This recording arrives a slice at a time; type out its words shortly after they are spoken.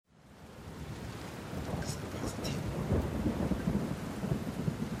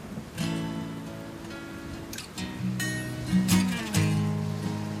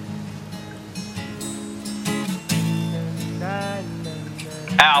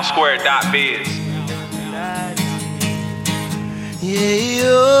Outsquare.biz. Yeah,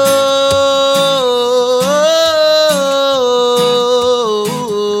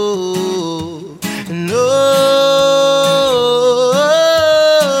 no.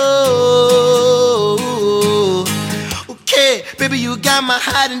 Okay, baby, you got my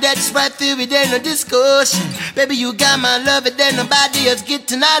heart and that's right through it, ain't no discussion. Baby, you got my love and then nobody else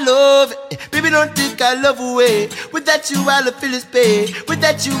getting I love it. Baby, don't take our love away. Without you, I'll feel this pain.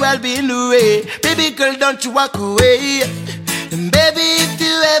 Without you, I'll be in the way. Baby girl, don't you walk away. And baby, if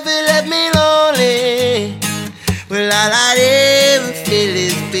you ever left me lonely, well, all I ever feel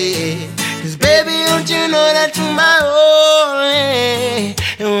is pain. Cause baby, don't you know that you're my only?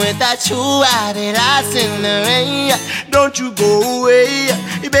 And without you, I'll be lost in the rain. Don't you go away.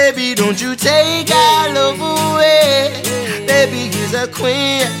 Baby, don't you take our love away. Baby, you're a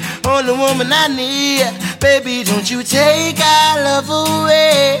queen, only woman I need. Baby, don't you take our love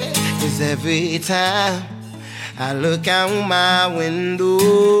away. Cause every time I look out my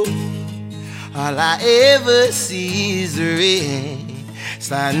window, all I ever see is the rain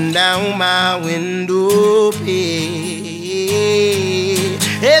sliding down my window pane.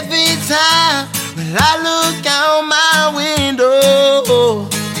 Every time when I look out my window,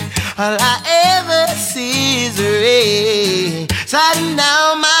 all I ever see is the rain sliding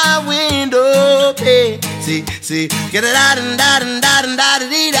down my window pane. See, get it out and da and da and da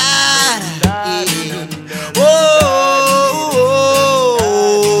dee da.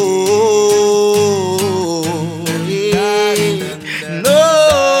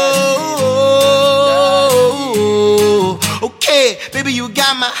 Baby, you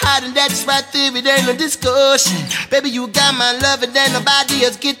got my heart and that's right there, it ain't no discussion. Baby, you got my love and then nobody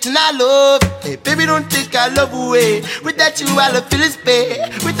else getting our love. Hey, baby, don't take our love away. Without you, I'll feel this pain.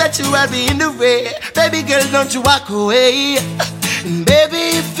 Without you, I'll be in the way. Baby girl, don't you walk away. And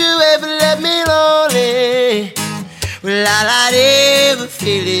baby, if you ever let me lonely, well, all I ever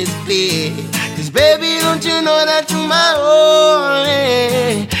feel is pain. Cause baby, don't you know that you're my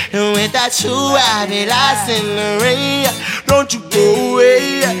only? And without you, I'll be lost in the rain. Don't you go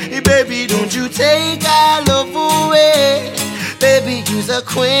away. Hey, baby, don't you take our love away. Baby, you're a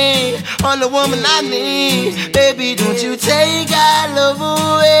queen, only woman I need. Baby, don't you take our love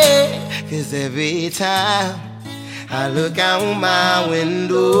away. Cause every time I look out my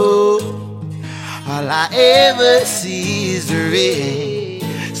window, all I ever see is the rain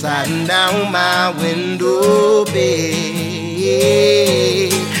sliding down my window pane.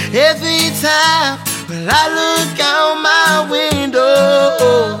 Every time when I look out my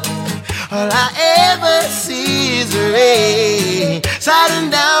window, all I ever see is the rain sliding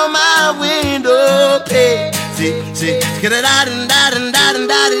down my window pane. See, get it out and da and da and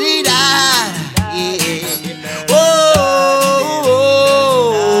da dee da. Yeah.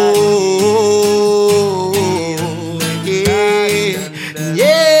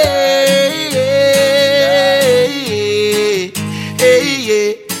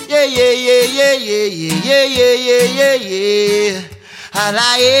 Yeah. All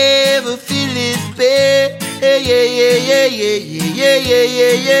I ever feel is pain. Yeah.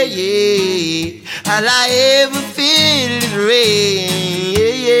 All I ever feel is rain.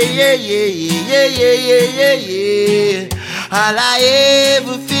 Yeah. All I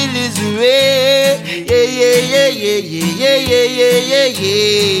ever feel is rain. Yeah.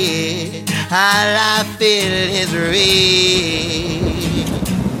 All I feel is rain.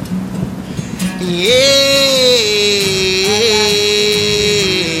 Yeah,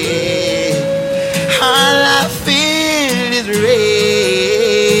 all I feel is rain.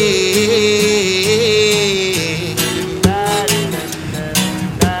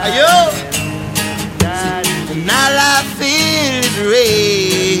 Ayo, and all I feel is rain.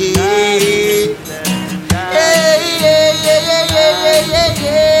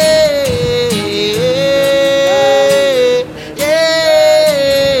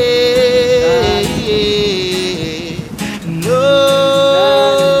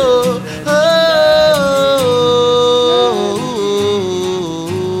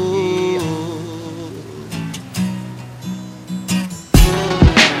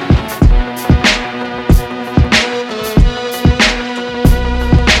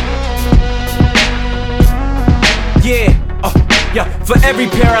 For every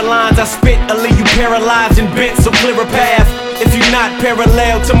pair of lines I spit, I'll leave you paralyzed and bent, so clear a path. if you're not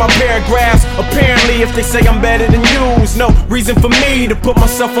parallel to my paragraphs. Apparently, if they say I'm better than you, there's no reason for me to put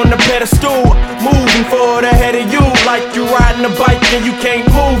myself on the pedestal. Moving forward ahead of you, like you riding a bike and you can't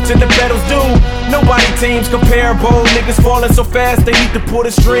move till the pedals do. Nobody teams comparable. Niggas falling so fast they need to pull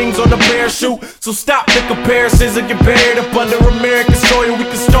the strings on the parachute. So stop the comparisons and get buried up under American soil. We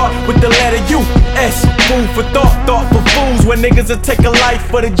can start with the letter U. S, food for thought, thought for fools. When niggas will take a life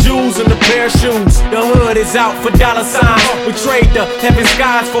for the Jews and the pair of shoes. The hood is out for dollar signs. We trade the heaven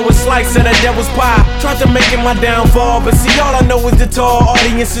skies for a slice of the devil's pie. Tried to make it my downfall, but see all I know is the tall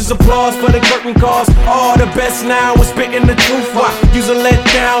audience's applause for the curtain calls. All the best now is spitting the truth. Why use a let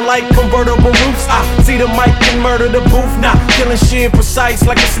down like convertible roofs? I see the mic and murder the booth. Nah, killing shit precise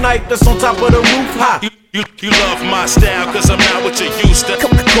like a snipe that's on top of the roof. High. You love my style, cause I'm not what you used to.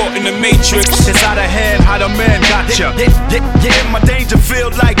 Caught in the matrix, it's out of hand, how the man gotcha. Yeah, my danger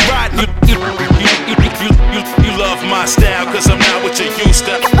feel like rotten. You love my style, cause I'm not what you used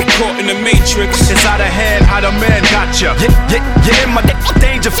to. Caught in the matrix, it's out of hand, how the man gotcha. Yeah, my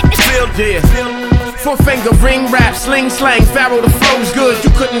danger feel, yeah. Four finger ring rap, sling slang, Pharaoh the flow's good.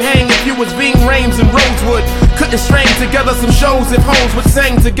 You couldn't hang if you was Ving Rhames and Rosewood. Couldn't string together some shows if hoes would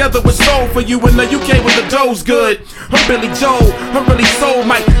sing together with soul for you in the UK when the dough's good. I'm Billy Joel, I'm really soul,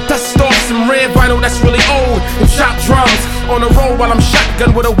 might dust off some red vinyl that's really old. And shot drums on the road while I'm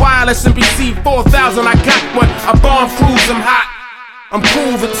shotgun with a wireless NBC 4000. I got one, I bomb crews, I'm hot. I'm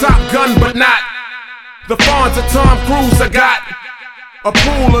cool, the Top Gun, but not the fawns of Tom Cruise. I got a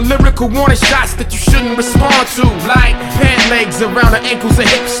pool of lyrical warning shots that you shouldn't respond to. Like pant legs around the ankles of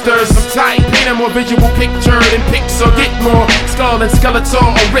hipsters. I'm tight, paint a more visual picture than Pixar. Get more skull and skeletal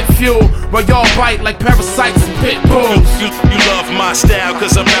or rip fuel while y'all bite like parasites and pit bulls. You love my style,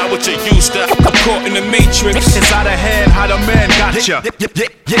 cause I'm not what you used to. Caught in the matrix, it's out of hand, how the man gotcha.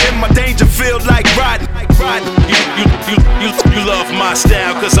 Yeah, my danger feel like rotten. You love my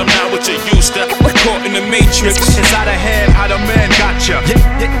style, cause I'm not what you used to. Caught in the matrix, it's out of hand, how the man gotcha.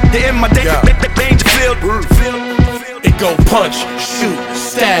 Yeah, my danger feel. It go punch, shoot,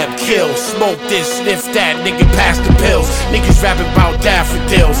 stab, kill, smoke this, sniff that, nigga pass the pills. Niggas rapping about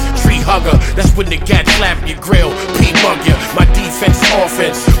daffodils, tree hugger, that's when the gat slap your grill. P-mug ya, my defense is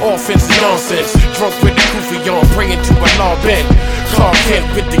offense is nonsense. Drunk with the kufi on, praying to a law bent. Clark Kent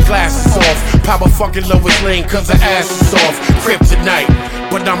with the glasses off, Papa fucking Lois Lane cause her ass is off. Kryptonite,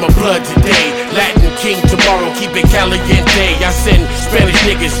 but I'm a blood today. Latin king tomorrow, keep it caliente. I send Spanish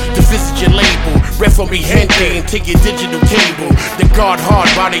niggas to visit your label. Ref on me gente and take your digital cable. The guard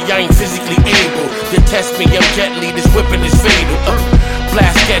hard body, I ain't physically able to test me, I'm gently, this whipping is fatal.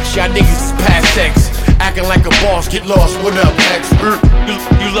 Blast sketch, y'all niggas is past sex. Acting like a boss, get lost, what up, X?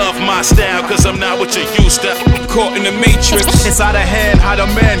 You love my style, cause I'm not what you used to. Caught in the matrix, it's out of hand, how the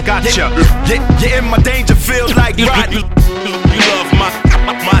man gotcha. Yeah, my danger feel like rotten. You love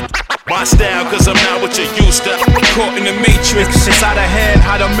my style, cause I'm not what you used to. Caught in the matrix, it's out of hand,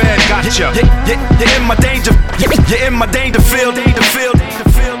 how the man gotcha. Yeah, my danger feel.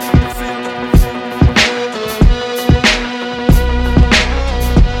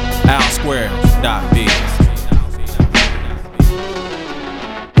 Square.biz.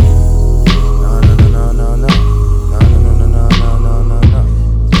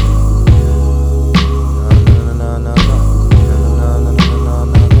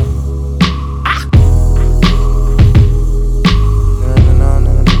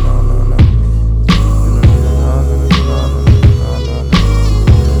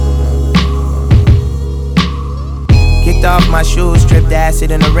 Kicked off my shoes, stripped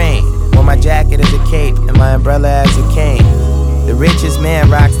acid in the rain. Wore my jacket as a cape and my umbrella as a cane. The richest man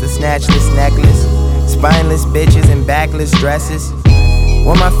rocks the snatchless necklace. Spineless bitches in backless dresses.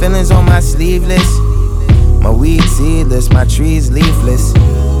 Wore my feelings on my sleeveless. My weed seedless, my trees leafless.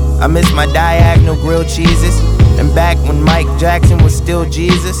 I miss my diagonal grilled cheeses. And back when Mike Jackson was still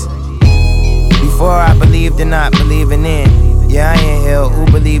Jesus. Before I believed in not believing in. Yeah, I inhale, who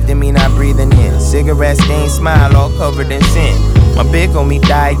believed in me not breathing in. Cigarette stained smile all covered in sin. My big homie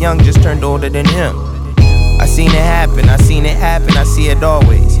died young, just turned older than him. I seen it happen, I see it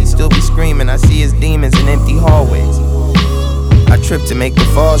always. He still be screaming, I see his demons in empty hallways. I tripped to make the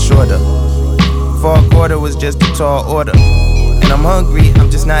fall shorter. Fall quarter was just a tall order. And I'm hungry, I'm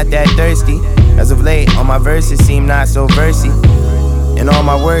just not that thirsty. As of late, all my verses seem not so versy. And all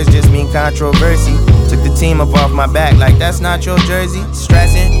my words just mean controversy. Took the team up off my back like that's not your jersey.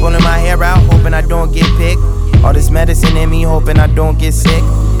 Stressing, pulling my hair out, hoping I don't get picked. All this medicine in me, hoping I don't get sick.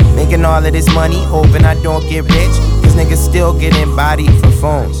 Making all of this money, hoping I don't get rich. Cause niggas still getting bodied for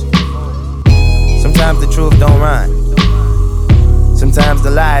phones. Sometimes the truth don't rhyme. Sometimes the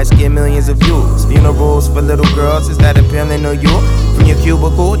lies get millions of views. Funerals for little girls, is that appealing to you? From your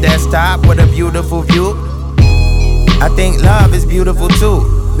cubicle, desktop, what a beautiful view. I think love is beautiful too.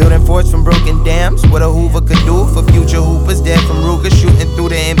 Building forts from broken dams, what a Hoover could do for future hoopers. Dead from Ruger, shooting through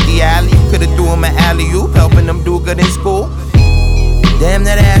the empty alley. Could've threw him an alley-oop, helping them do good in school. Damn,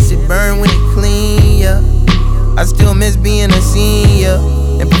 that acid burn when it clean, yeah. I still miss being a senior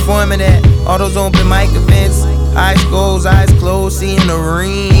and performing at all those open mic events. Eyes closed, seeing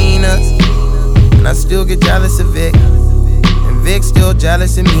arenas. And I still get jealous of Vic, and Vic's still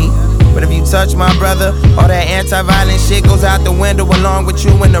jealous of me. But if you touch my brother, all that anti-violent shit goes out the window along with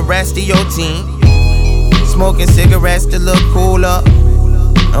you and the rest of your team. Smoking cigarettes to look cooler.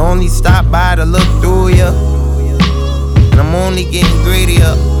 I only stop by to look through ya, and I'm only getting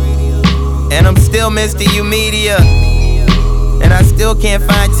greedier. And I'm still Mr. U Media, and I still can't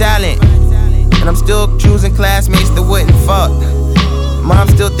find talent. And I'm still choosing classmates that wouldn't fuck. Mom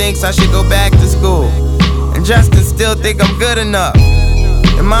still thinks I should go back to school, and Justin still think I'm good enough.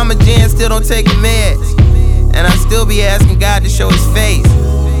 And Mama Jan still don't take her meds. And I still be asking God to show his face.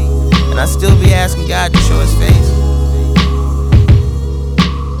 And I still be asking God to show his face.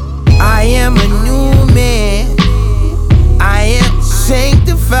 I am a new man. I am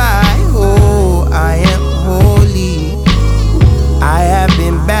sanctified. Oh, I am holy. I have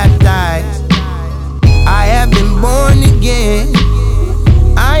been baptized. I have been born again.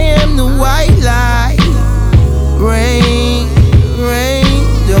 I am the white light. Rain, rain,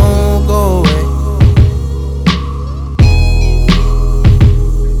 don't go away.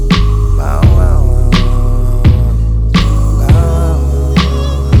 Bow, wow, bow,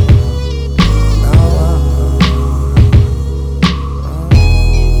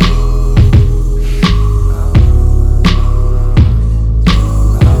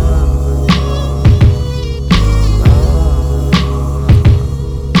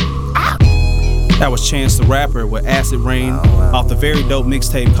 That was Chance the Rapper with Acid Rain off the very dope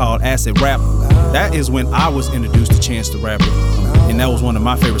mixtape called Acid Rap. That is when I was introduced to Chance the Rapper, and that was one of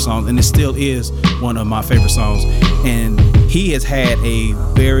my favorite songs, and it still is one of my favorite songs. And he has had a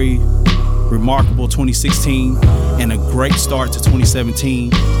very remarkable 2016 and a great start to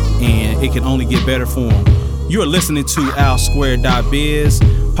 2017, and it can only get better for him. You are listening to OurSquare.biz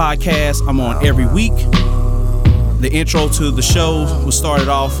podcast. I'm on every week. The intro to the show was started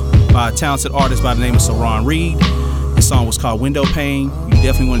off by a talented artist by the name of Saran Reed. His song was called Window Pane. You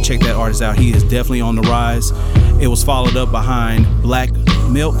definitely want to check that artist out. He is definitely on the rise. It was followed up behind Black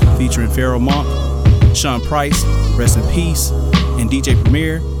Milk featuring Pharaoh Monk, Sean Price, rest in peace, and DJ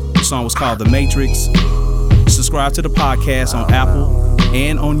Premier. The song was called The Matrix. Subscribe to the podcast on Apple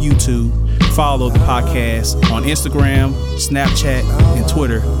and on YouTube. Follow the podcast on Instagram, Snapchat, and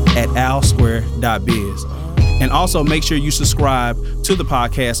Twitter at OurSquare.biz. And also make sure you subscribe to the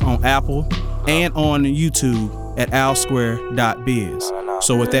podcast on Apple and on YouTube at OurSquare.biz.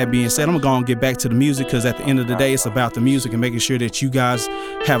 So with that being said, I'm going to go and get back to the music, because at the end of the day, it's about the music and making sure that you guys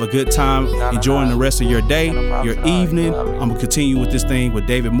have a good time enjoying the rest of your day, your evening. I'm going to continue with this thing with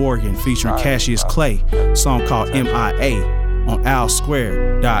David Morgan featuring Cassius Clay, a song called MIA on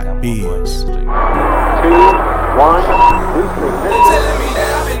OurSquare.biz. 2, 1, 2, 3. Telling me that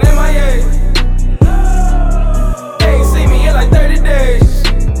I've been MIA. They ain't seen me in like 30 days.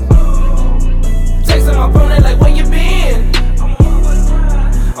 Texting my opponent like, where you been?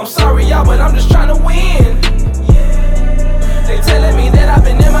 I'm sorry y'all, but I'm just trying to win. They telling me that I've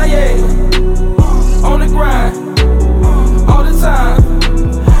been MIA. On the grind, all the time.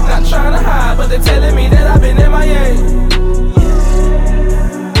 Not trying to hide, but they telling me that I've been MIA.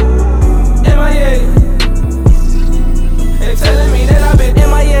 MIA. They telling me that I've been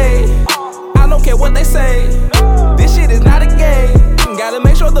MIA. I don't care what they say. This shit is not a game. Gotta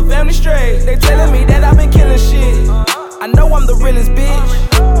make sure the family's straight. They telling me that I've been killing shit. I know I'm the realest bitch.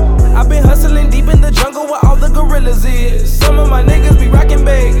 I've been hustling deep in the jungle where all the gorillas is. Some of my niggas be rockin'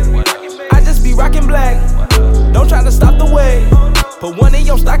 big. I just be rockin' black. Don't try to stop the way. Put one in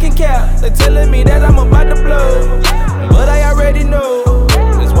your stocking cap. They telling me that I'm about to blow, but I already know.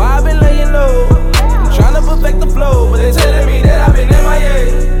 That's why I've been laying low. I'm trying to perfect the flow, but they telling me that I've been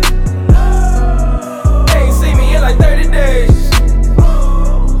MIA. They ain't seen me in like 30 days.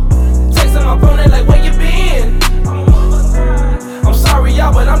 Texting my opponent like, where you been? I'm sorry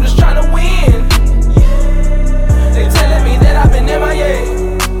y'all, but I'm just trying to win. They telling me that I've been MIA.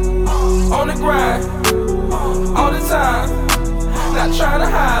 On the grind, all the time. Not trying to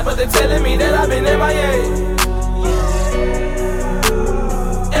hide, but they telling me that I've been MIA.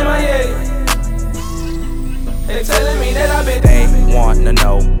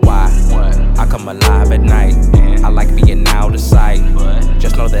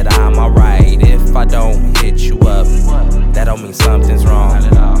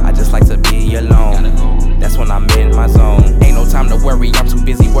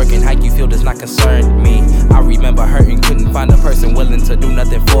 twerking. How you feel does not concern me. I remember hurting, couldn't find a person willing to do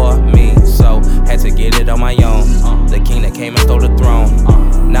nothing for me. So, had to get it on my own. The king that came and stole the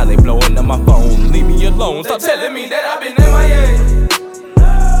throne. Now they blowing up my phone. Leave me alone. Stop telling me that I've been MIA.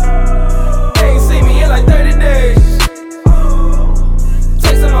 They ain't seen me in like 30 days.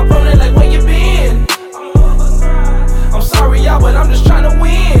 Texting my phone, they like, where you been? I'm sorry, y'all, but I'm just trying to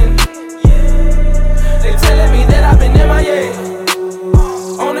win. They telling me that I've been MIA.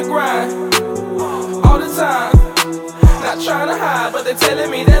 On the grind, all the time. Not trying to hide, but they telling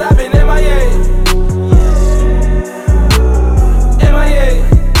me that I've been MIA. MIA.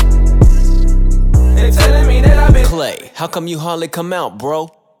 They telling me that I've been Clay, how come you hardly come out, bro?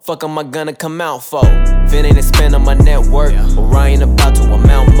 Fuck am I gonna come out for? If it ain't expand on my network, or I ain't about to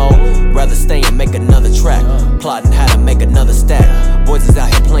amount more. Rather stay and make another track, plotting how to make another stack. Boys is out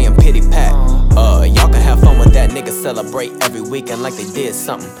here playing pity pat. Y'all can have fun with that. Niggas celebrate every weekend like they did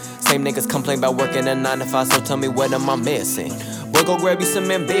something. Same niggas complain about working a 9 to 5, so tell me what am I missing? Boy, go grab you some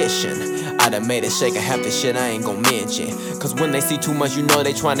ambition. I done made it shake a half the shit I ain't gon' mention. Cause when they see too much, you know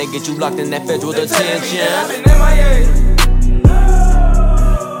they tryna get you locked in that federal detention. I've been MIA.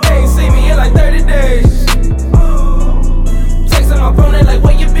 See me in like 30 days. Texting my phone, they like,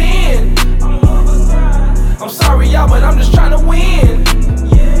 where you been? I'm sorry, y'all, but I'm just trying to win.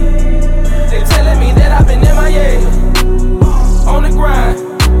 They telling me that I've been MIA. On the grind,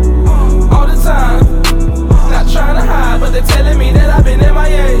 all the time. Not trying to hide, but they telling me that I've been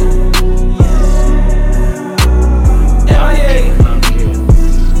MIA. MIA.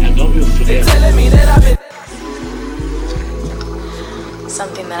 They telling me that I've been.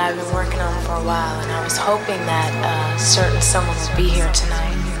 Something that I've been working on for a while, and I was hoping that a certain someone would be here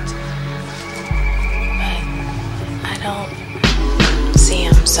tonight, but I don't see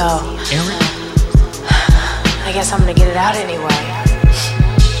him, so I guess I'm gonna get it out anyway.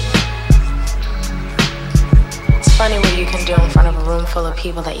 It's funny what you can do in front of a room full of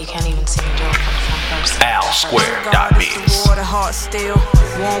people that you can't even see me do in front of one person. Alsquare.biz. Water heart still,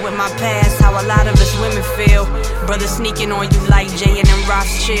 warm with my past, how a lot of us women feel. Brothers sneaking on you like Jay and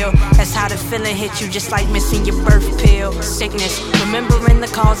Rothschild. That's how the feeling hit you, just like missing your birth pill. Sickness, remembering the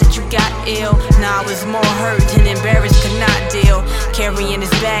cause that you got ill. Now I was more hurt and embarrassed, could not deal. Carrying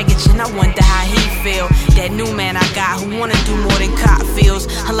his baggage and I wonder how he feel. That new man I got who wanna do more than cop feels.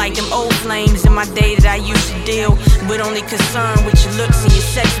 Unlike them old flames in my day that I used to deal with, only concerned with your looks and your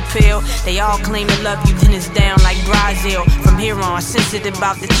sex appeal. They all claim to love you, then it's down like Brazil. From here on, sensitive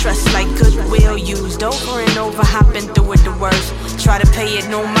about the trust like goodwill. Used over and over, hopping through it the worst. Try to pay it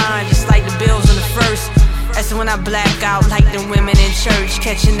no mind, just like the bills on the first. That's when I black out like the women in church.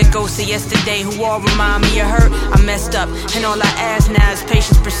 Catching the ghosts of yesterday who all remind me of her. I messed up, and all I ask now is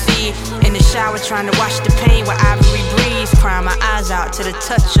patience proceed. In the shower trying to wash the pain with ivory breeze. Crying my eyes out till the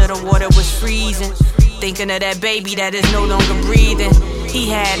touch of the water was freezing. Thinking of that baby that is no longer breathing. He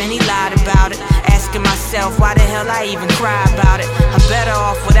had and he lied about it. Asking myself why the hell I even cry about it. I'm better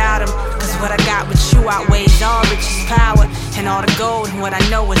off without him, cause what I got with you outweighs all riches, power, and all the gold. And what I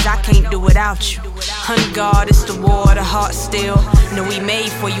know is I can't do without you. Honey God, it's the war, the heart still. Know we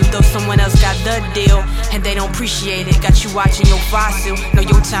made for you, though someone else got the deal. And they don't appreciate it, got you watching your fossil. Know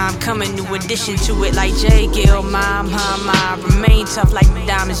your time coming, new addition to it like J. Gill. My, remain tough like the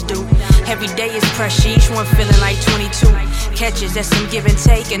diamonds do. Every day is pressure, each one feeling like 22. Catches, that's some give and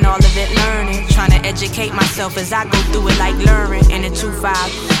take and all of it learning. Trying to educate myself as I go through it like learning. In a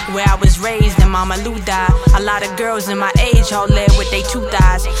 2-5, where I was raised and Mama Lou died. A lot of girls in my age all led with they 2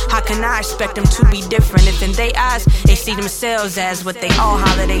 thighs. How can I expect them to be different if in they eyes they see themselves as what they all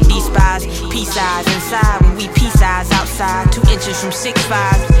holler they despise? Peace eyes inside when we peace eyes outside. 2 inches from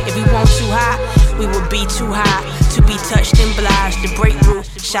 6'5". If we want too high, we will be too high to be touched and obliged to break through.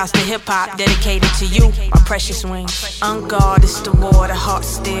 Shouts to hip hop dedicated to you, my precious wings. On guard, it's the war, the heart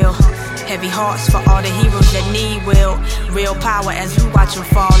still. Heavy hearts for all the heroes that need will. Real power as we watch them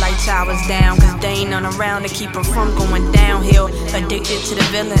fall like towers down. Cause they ain't none around to keep them from going downhill. Addicted to the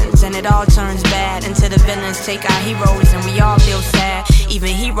villains and it all turns bad until the villains take our heroes and we all feel sad. Even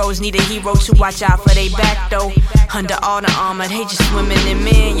heroes need a hero to watch out for they back though. Under all the armor, they just women and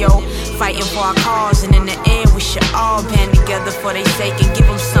men, yo. Fighting for our cause and in the end we should all band together for their sake and give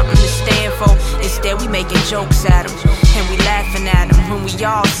them something to stand for. Instead we making jokes at them and we laughing at them when we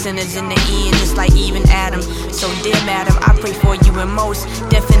all sinners in the end, just like even Adam. So dear madam, I pray for you and most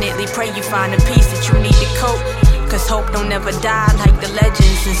definitely pray you find the peace that you need to cope. Cause hope don't ever die like the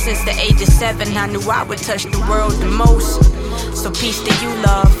legends. And since the age of 7 I knew I would touch the world the most. So peace to you,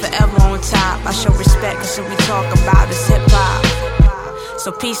 love, forever on top. I show respect cause what we talk about is hip hop.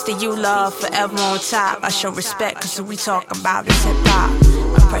 So peace to you, love, forever on top. I show respect cause what we talk about is hip hop.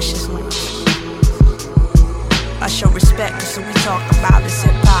 respect, cause what we talk about is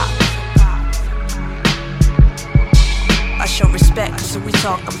hip hop. I show respect, cause what we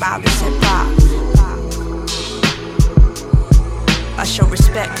talk about is hip hop. I show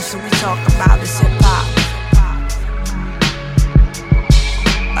respect, cause what we talk about is hip hop.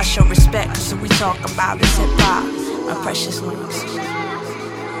 I show respect, cause what we talk about is hip hop. My precious ones.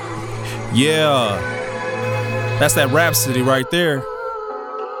 Yeah, that's that Rhapsody right there.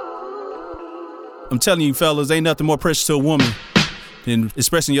 I'm telling you, fellas, ain't nothing more precious to a woman than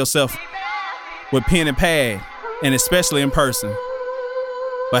expressing yourself with pen and pad, and especially in person.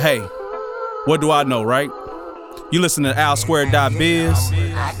 But hey, what do I know, right? You listen to Alsquare.biz.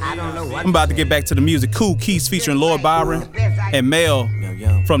 I'm about to get back to the music. Cool Keys featuring Lord Byron and Mel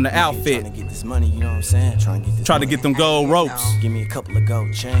from The Outfit. Trying to get them gold ropes. Give me a couple of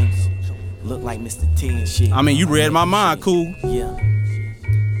gold chains. Look like Mr. T and shit. I mean, you read my mind, cool. Yeah.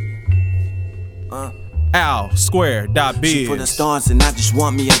 Alsquare.biz. Shoot for the stars and I just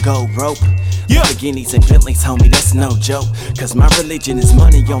want me a gold rope. Yeah. Lamborghinis and Bentleys, homie, that's no joke. Cause my religion is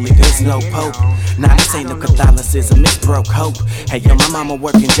money only, there's no pope. Nah, this ain't no Catholicism, it's broke hope. Hey yo, my mama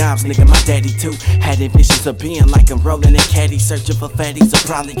working jobs, nigga, my daddy too. Had visions of being like I'm rolling in caddy, searching for fatties. So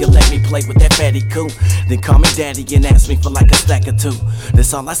probably you'll let me play with that fatty cool. Then call me daddy and ask me for like a stack or two.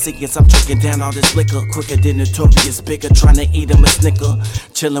 That's all I see is I'm drinking down all this liquor. Quicker than Notorious Bigger, trying to eat him a snicker.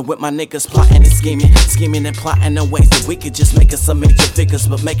 Chilling with my niggas, plotting and scheming. Scheming and plotting in ways that we could just make us some major figures,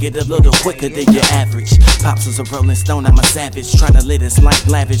 but make it a little quicker than your average. Pops is a rolling stone, I'm a savage. Trying to live this life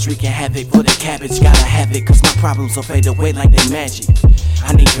lavish, wreaking havoc for the cabbage. Gotta have it, cause my problems will fade away like they magic.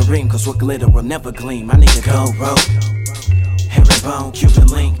 I need a ring, cause what glitter will never gleam. I need a gold rope, herringbone, Cuban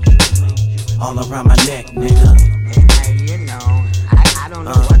link, all around my neck, nigga. Hey, you know, I don't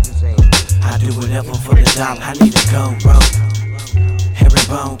know what to say. I do whatever for the dollar. I need a gold rope,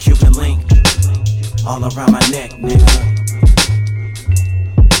 herringbone, Cuban link, all around my neck, nigga.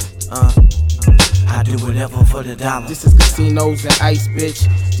 I do whatever for the dollar. This is casinos and ice, bitch.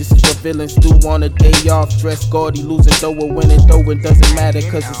 This is what villains do on a day off. Dress gaudy, losing dough or winning dough. It doesn't matter,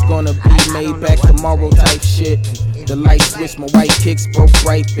 cause it's gonna be made back tomorrow type shit. The light switch, my white kicks broke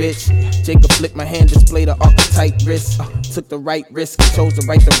right, bitch. Jacob flipped my hand, displayed the archetype wrist. Took the right risk, chose to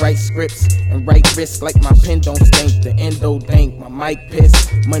write the right scripts. And right risk like my pen don't stink. The endo dank, my mic piss.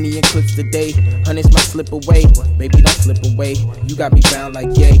 Money and clips today, hundreds might slip away. Baby, don't slip away, you got me bound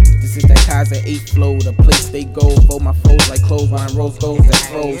like yay. This is that Kaiser 8 flow, the place they go. Fold my foes like clothesline, rose gold that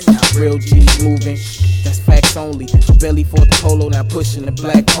froze. Real G's moving, that's facts only. Belly for the polo, now pushing the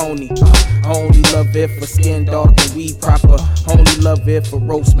black pony. I only love it for skin dark and weed proper. Only love it for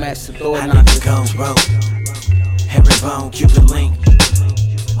roast match, the door I need the gold rope, herringbone, Cuban link,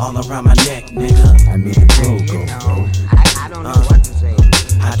 all around my neck, nigga. I need a gold rope. I don't know what to say.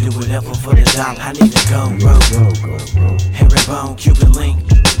 I do whatever for the dollar. I need a gold rope, herringbone, Cuban link,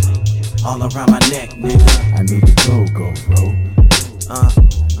 all around my neck, nigga. I need a gold rope.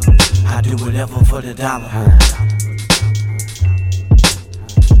 I do whatever for the dollar.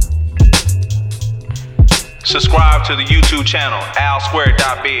 Subscribe to the YouTube channel,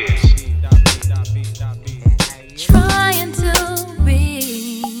 Alsquare.biz. Trying to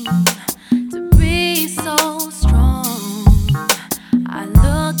be so strong. I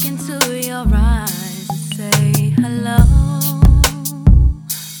look into your eyes and say hello.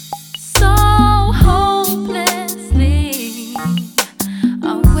 So hopelessly, I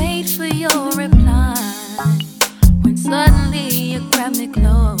wait for your reply. When suddenly you grab me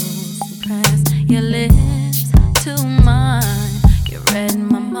close and press your lips to mine. You read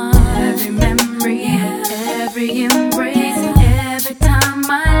my mind. Every memory, every embrace, every time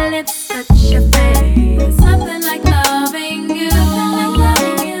my lips touch your face. There's nothing like loving you.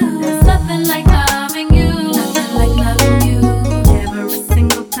 There's nothing like loving you. Nothing like loving you. Every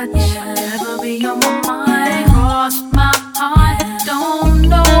single touch will ever be on my mind. Cross my heart, don't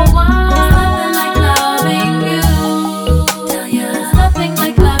know why. There's nothing like loving you. Tell you, there's nothing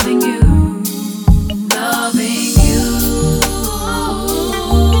like loving you.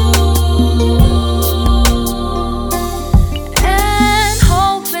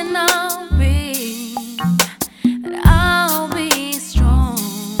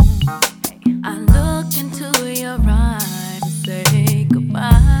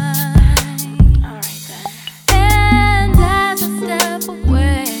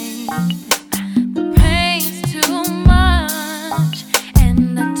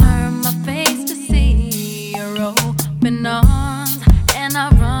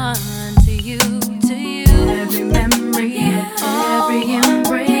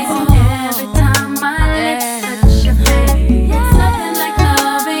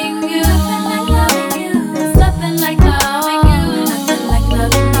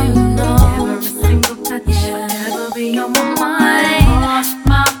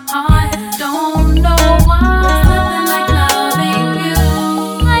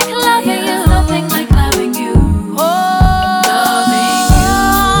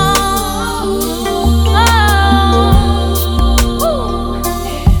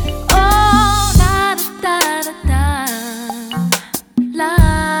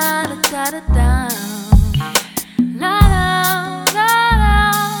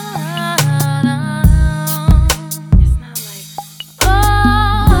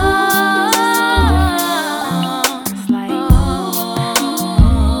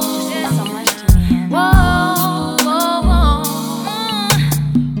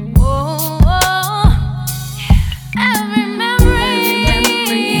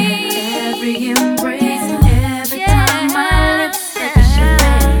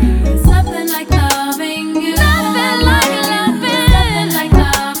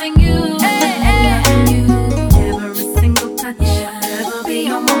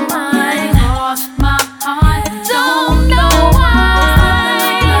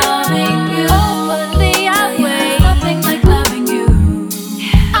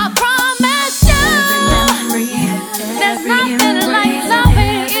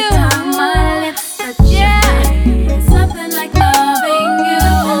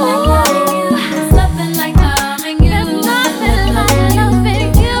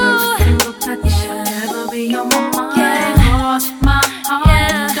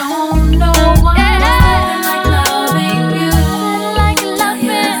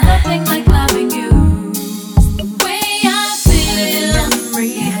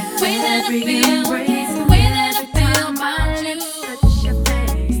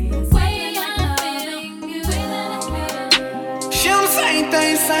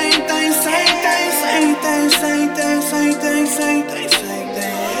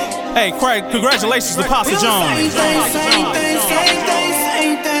 Hey, Craig, congratulations to Pastor John.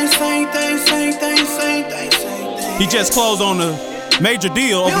 He just closed on a major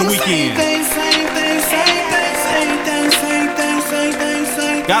deal over the weekend.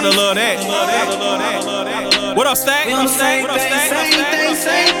 Gotta love that. What up, Stack?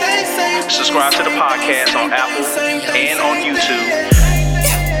 Subscribe to the podcast on Apple and on YouTube.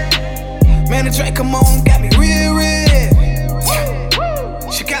 Man, the Drake, come on, got me real, real.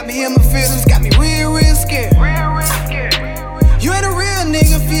 She got me in my feelings, got me real, real scared. You ain't a real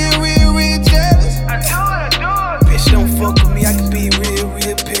nigga, feel real, real jealous. I do it. Bitch, don't fuck with me, I can be real,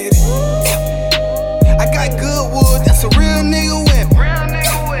 real petty. I got good wood, that's a real nigga weapon.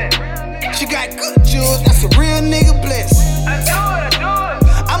 She got good jewels, that's a real nigga blessing. I do it.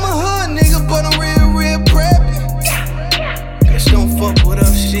 I'm a hood nigga, but I'm real, real preppy. Bitch, don't fuck with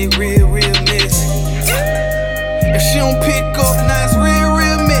her, she real, real messy. If she don't pick up, now it's real,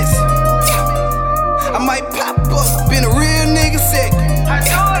 real messy. I might pop up, been a real nigga second. I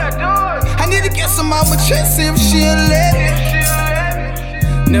do it. I need to get some out my chest, see if she'll let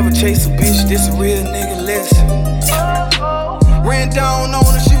it. Never chase a bitch, this a real nigga lesson. Ran down on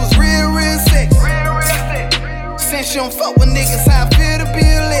her, she was real, real sexy. Since she don't fuck with niggas, how I feel to be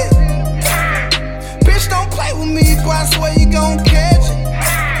a lesson. Bitch, don't play with me, boy, I swear you gon' catch it.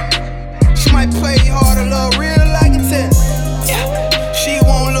 She might play hard or love real like a tennis. She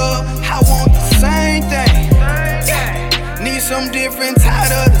won't love, I want the same thing. Need some different,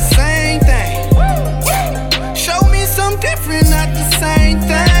 tired of the same thing. Show me some different, not the same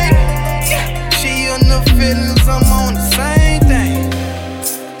thing. She in the feelings, I'm on the same thing.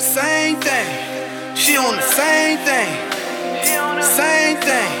 Same thing. She on the same thing. Same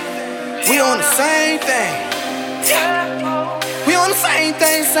thing. We on the same thing. We on the same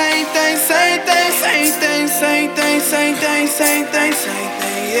thing, same thing, same thing, same thing, same thing, same thing, same thing, same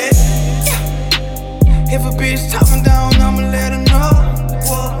thing, yeah. If a bitch talking down, I'ma let her know.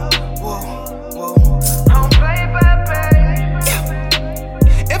 Whoa. Don't play by baby.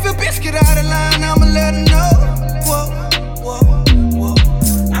 If a bitch get out of line, I'ma let her know. Whoa.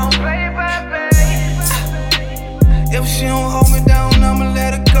 Don't play by baby. If she don't hold me down, I'ma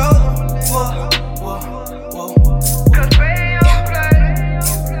let her go. Whoa.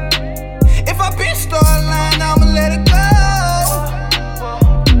 If a bitch start lying, I'ma let it go.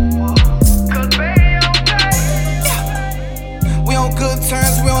 We on good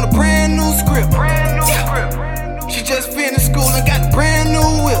terms, we on a brand new script. She just finished school and got a brand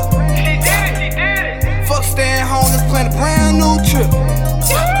new whip. She did it. Fuck staying home, let's plan a brand new trip.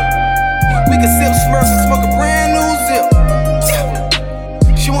 We can sip, smirk, and smoke a brand new zip.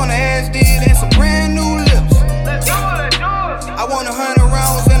 She want a Asdb and some brand new lips. I want 100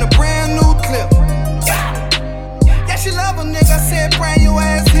 rounds and a brand new clip. Yeah, she love a nigga, I said bring your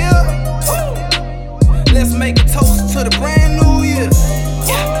ass here. Let's make a toast to the brand new year.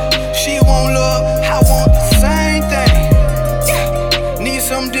 She won't love, I want the same thing. Need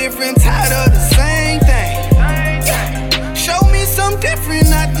some different, tired of the same thing. Show me some different,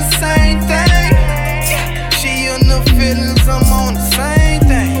 not the same thing. She in the feelings, I'm on the same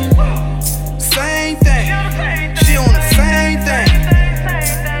thing. Same thing. She on the same thing.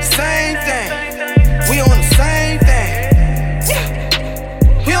 Same thing.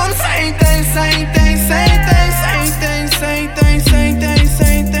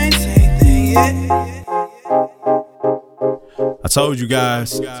 told you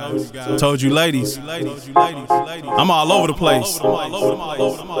guys. I told you ladies. I'm all over the place.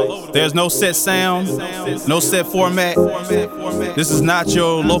 There's no set sound, no set format. This is not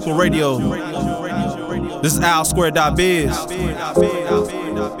your local radio. This is OutSquare.biz.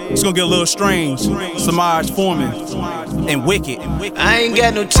 It's gonna get a little strange. Samaj Foreman and Wicked. I ain't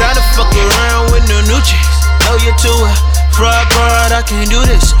got no time to fuck around with no new chicks. Know you to a fraud broad, I can't do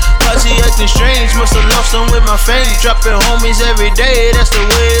this. Posse acting strange, musta lost them with my fame. Dropping homies every day, that's the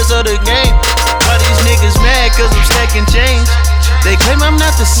ways of the game. All these niggas mad cause I'm stacking change. They claim I'm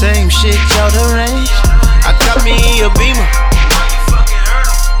not the same shit, y'all arrange. I got me a Beamer.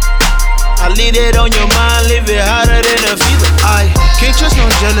 I leave it on your mind, leave it hotter than a fever. I can't trust no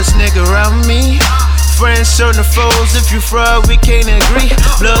jealous nigga around me. Friends turn to foes, if you fraud, we can't agree.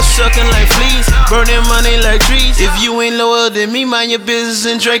 Blood sucking like fleas, burning money like trees. If you ain't loyal than me, mind your business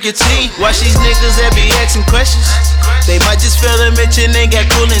and drink your tea. Watch these niggas that be asking questions. They might just feel a mention, they got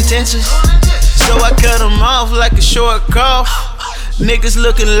cool intentions. So I cut them off like a short call. Niggas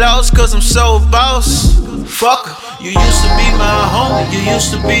looking lost cause I'm so boss. Fuck her. You used to be my homie, you used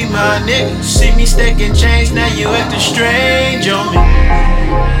to be my nigga. See me stacking change, now you acting strange on me. I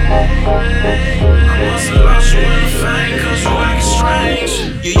must have lost you in the fame cause you acting strange.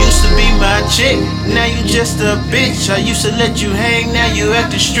 You used to be my chick, now you just a bitch. I used to let you hang, now you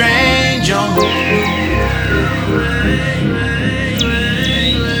acting strange on me.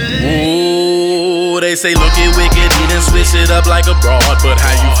 They say look at Wicked, he done switch it up like a broad. But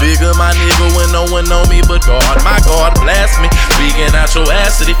how you figure my nigga when no one know me but God? My God bless me, speaking out your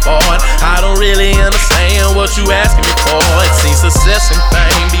acidity forward. I don't really understand what you asking me for. It seems success and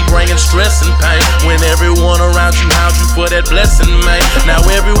fame be bringing stress and pain. When everyone around you hound you for that blessing, man. Now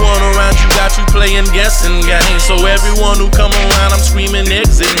everyone around you got you playing guessing games. So everyone who come around, I'm screaming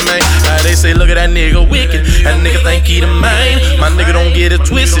exit, man. They say look at that nigga Wicked, that nigga think he the main. My nigga don't get it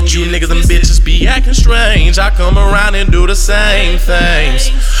twisted, you niggas and bitches be acting strange. I come around and do the same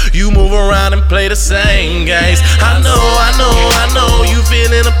things. You move around and play the same games. I know you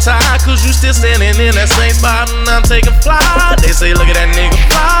feeling uptight cause you still standing in that same spot and I'm taking flight. They say look at that nigga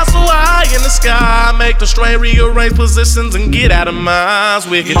fly so high in the sky. Make the strain rearrange positions and get out of minds.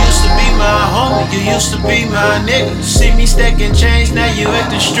 Wicked. You used to be my homie, you used to be my nigga. See me stacking change, now you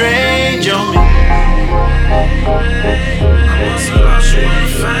acting strange on me. I must have lost you in the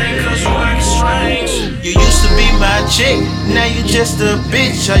fame cause you acting strange. You used to be my chick, now you just a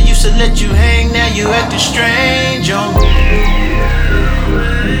bitch. I used to let you hang, now you acting strange on me.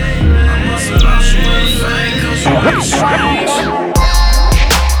 I must have lost you in the fame cause you acting strange.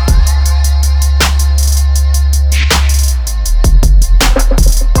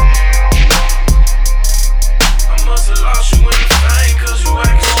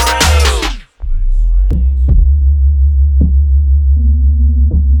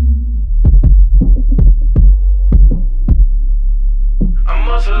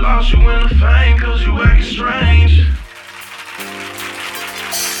 You in the fame cause you acting strange.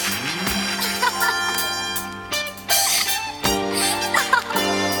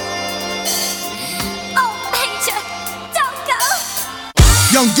 Oh, Major, don't go.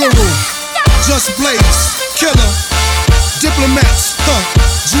 Young Guru, Just Blaze, Killer, Diplomats,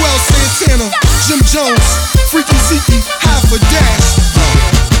 Joel Santana, Jim Jones, Freaky Zeke, Half a Dash,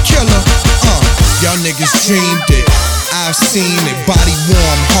 Killer, y'all niggas dreamed it. I've seen it, body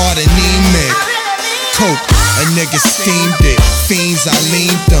warm, heart anemic. Coke, a nigga steamed it. Fiends, I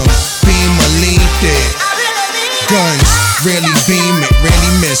leaned them. Beamer leaned it. Guns, really beam it,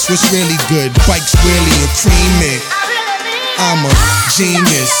 really miss. What's really good? Bikes really a cream it. I'm a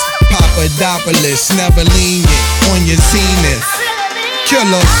genius, Papadopoulos, never lenient on your zenith.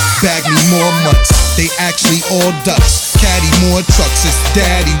 Killer, bag me more mutts. They actually all ducks. Caddy more trucks, it's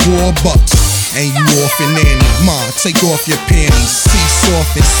daddy war bucks. And you off and nanny, ma, take off your panties. See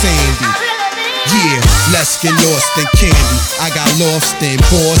soft and sandy. Yeah, let's get lost in candy. I got lost in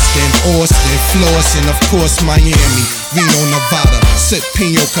Boston, Austin, Flossin, of course Miami, Reno, Nevada. Sip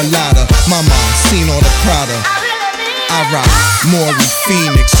pina colada, mama, seen all the Prada. I rock Maury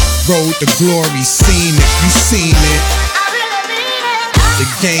Phoenix, road to glory, seen it, you seen it. The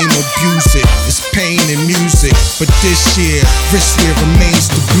game abuse it, it's pain and music. But this year, wrist wear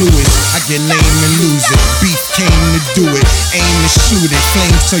remains the bluest. I get lame and lose it, beef came to do it. Aim to shoot it,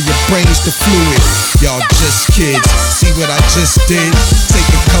 flames till your brain's the fluid. Y'all just kids, see what I just did? Take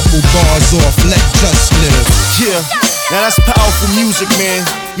a couple bars off, let just live. Yeah, now that's powerful music, man.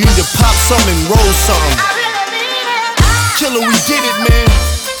 You need to pop something and roll something. Killer, we did it, man.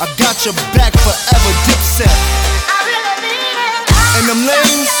 I got your back forever, Dipset. And them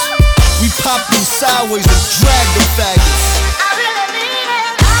lanes, we pop them sideways and drag them faggots.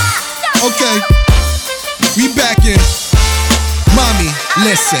 Okay, we back in. Mommy,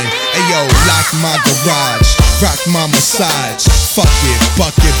 listen, ayo, lock my garage, rock my massage, fuck it,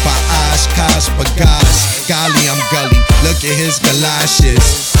 bucket by Oshkosh bagage. Golly, I'm gully, look at his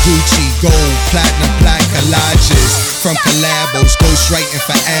galoshes, Gucci, gold, platinum, black collages. From collabos, ghostwriting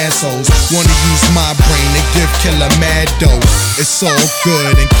for assholes. Wanna use my brain to give killer mad dough. It's all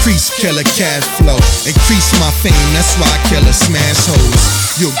good, increase killer cash flow. Increase my fame, that's why I kill a smash hoes.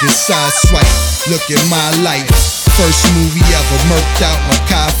 You'll get sideswiped, look at my life. First movie ever, murked out my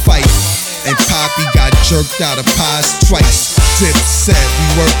car fight. And Poppy got jerked out of pies twice. Zip said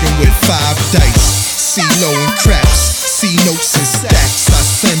we working with 5 dice. CeeLo and craps, C notes and stacks. I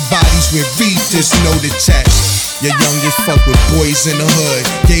send bodies with readers, note attached. Your youngest fuck with boys in the hood.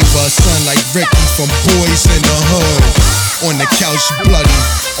 Gave her a son like Ricky from Boys in the Hood. On the couch bloody,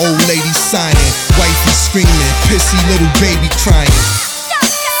 old lady sighing, wifey screaming, pissy little baby crying.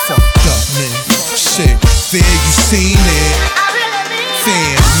 Fucked up, man. Shit, fair, you seen it.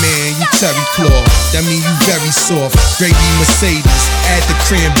 Fan, man, you Terry Claw. That mean you very soft. Gravy Mercedes, add the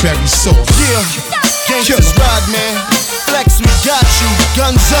cranberry sauce. Yeah, gangsters ride, man. Flex, we got you,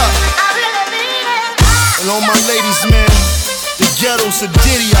 guns up. And all my ladies, man, the ghetto's a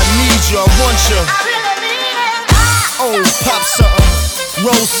ditty, I need you, I want you. Oh, pop something,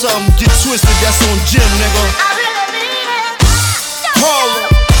 roll something, get twisted, that's on Jim, nigga. Harlem,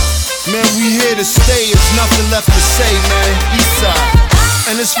 man, we here to stay, there's nothing left to say, man. Eastside,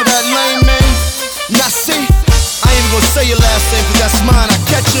 and it's for that lane, man. Now see, I ain't even gonna say your last name, cause that's mine, I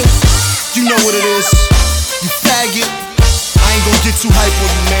catch it. You know what it is, you faggot. I ain't gonna get too hype on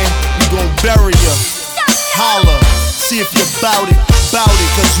you, man. We gon' bury ya. Holla, see if you're bout it,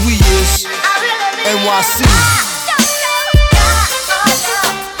 cause we is NYC.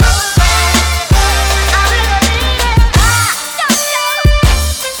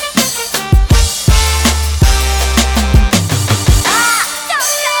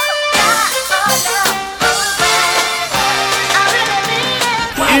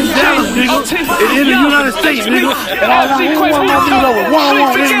 It is the United States, nigga. And all I want my niggas over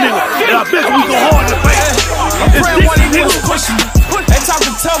one-on-one this nigga. And I bet we go hard in the face. I'm praying one of these niggas push me. They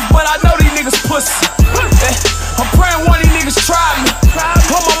talking tough, but I know these niggas pussy. I'm praying one of these niggas try me.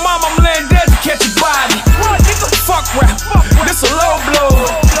 On my mom, I'm laying dead to catch a body. Fuck rap, this a low blow.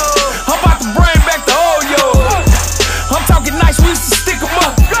 I'm about to bring back the old yo. I'm talking nice, we used to stick 'em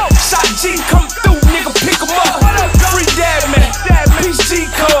up. Shot G, come through, nigga, pick 'em up. Free dad, man, peace G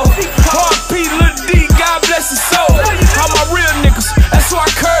code. RP, Lil D, God bless his soul. All my real niggas, that's who I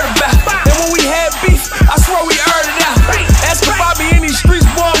cared about. And when we had beef, I swear we earned it out. Ask if I be in these streets,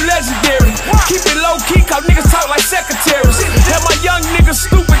 boy, I'm legendary. Keep it low key, cause niggas talk like secretaries. And my young niggas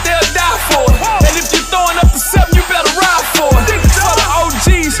stupid, they'll die for it. And if you throwing up the 7, you better ride for it. For the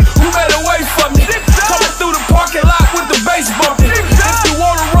OGs who made away from me, coming through the parking lot with the bass bumping. If you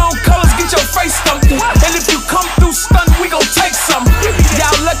want the wrong colors, get your face stumped in. And if you come through stunning, we gon' take something.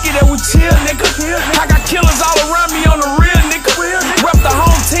 Y'all lucky that we chill, nigga. I got killers all around me on the real, nigga. Rep the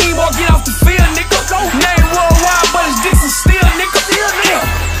home team or get off the field, nigga. Name worldwide, but it's Dixon still, nigga.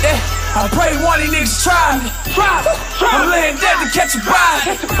 I pray one of these niggas try me. I'm laying dead to catch a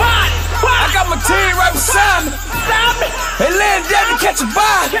body. I got my team right beside me. They laying dead to catch a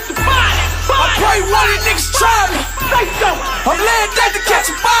body. I pray one of these niggas try me. I'm laying dead to catch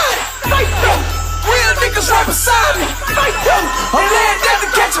a body. Real niggas right beside me. I'm laying dead to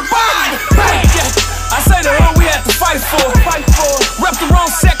catch a body. I say the whole we had to fight for. Rep the wrong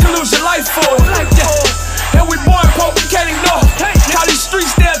set, can lose your life for. And we born poor, we can't ignore. How these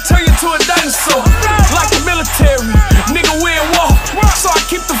streets, they'll turn you to a dinosaur. Like the military, nigga, we in war. So I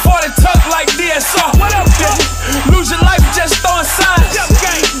keep the 40 tucked like DSR. Lose your life just throwing signs.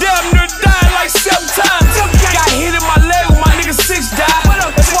 Damn near died like 7 times. Got hit in my leg when my nigga 6 died.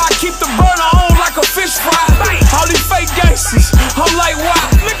 That's why I keep the burner on like a fish fry. All these fake gangsters, I'm like, why?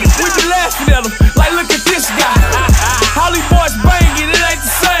 We be laughing at them, like look at this guy. All these boys banging, it ain't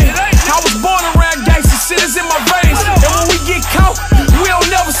the same. I was born around gangster, shit is in my veins. And when we get caught, we don't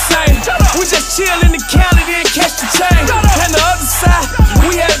never sing. We just chill in the county, then catch the chain. And the other side,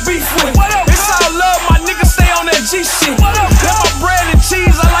 we had beef with. It's all love, my niggas stay on that G shit. And my bread and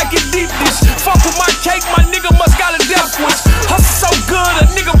cheese, I like it deep dish. Fuck with my cake, my nigga must got a death wish. Hustle so good, a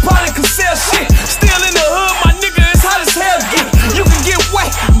nigga probably can sell shit. Still in the hood, my nigga, it's hot as hell get. You can get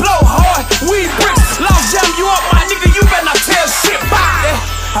wet, blow hard, weed bricks. Lost jam you up, my nigga, you better not tell shit. Bye.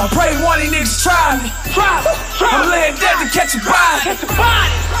 I pray one of these niggas try me. I'm laying dead to catch a body.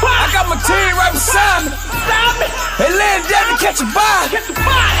 I got my team right beside me. They laying dead to catch a body.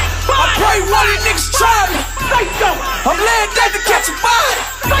 I pray one of these niggas try me. I'm laying dead to catch a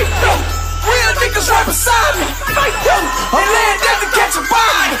body. and land down to catch a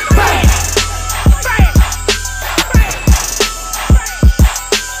body. Bang!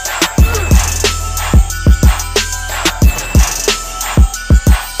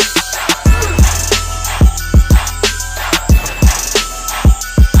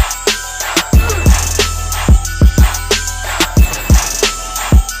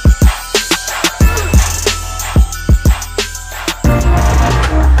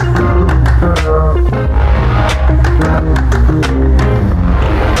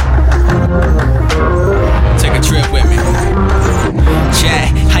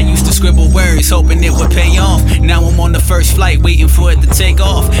 Hoping it would pay off. Now I'm on the first flight, waiting for it to take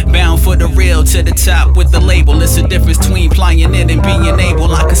off. Bound for the real, to the top with the label. It's a difference between plying it and being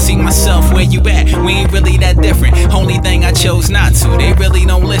able. I can see myself where you at. We ain't really that different. Only thing I chose not to, they really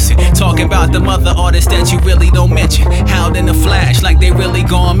don't listen. Talking about them other artists that you really don't mention. Howled in the flash like they really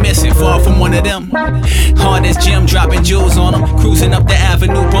gone missing. Far from one of them. Hard as Jim, dropping jewels on them. Cruising up the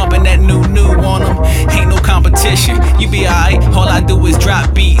avenue, bumping that new on them. Ain't no competition, you be alright. All I do is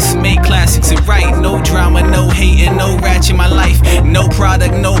drop beats, make classics and write. No drama, no hating, no ratchet in my life. No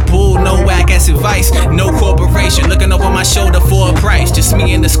product, no bull, no whack ass advice. No corporation looking over my shoulder for a price. Just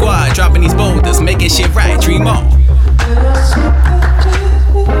me and the squad dropping these boulders, making shit right. Dream on.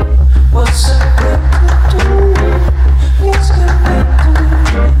 What's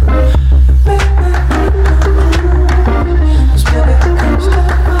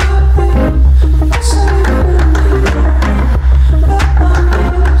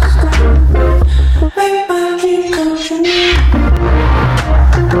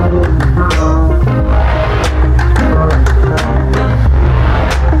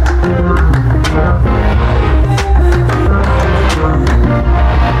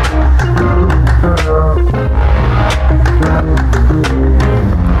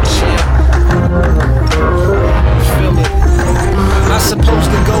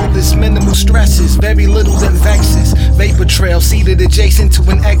very little that vexes. Vapor trail seated adjacent to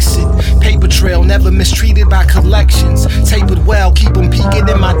an exit. Paper trail never mistreated by collections. Tapered well, keep them peeking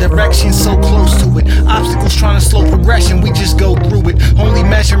in my direction. So close to it. Obstacles trying to slow progression, we just go through it. Only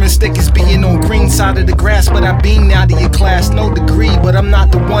measuring stick is being on green side of the grass. But I beam now to your class, no degree. But I'm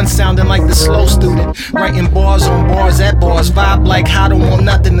not the one sounding like the slow student. Writing bars on bars at bars. Vibe like I don't want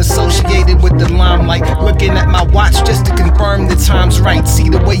nothing associated with the limelight. Looking at my watch just to confirm the time's right. See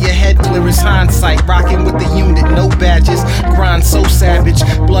the way your head clear is hindsight. Rocking with the unit, no badges. Grind so savage.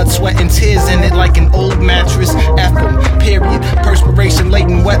 Blood, sweat, and tears in it like an old mattress. F-em, period. Perspiration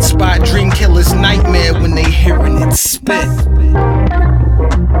laden wet spot. Dream killer's nightmare when they hearing it spit.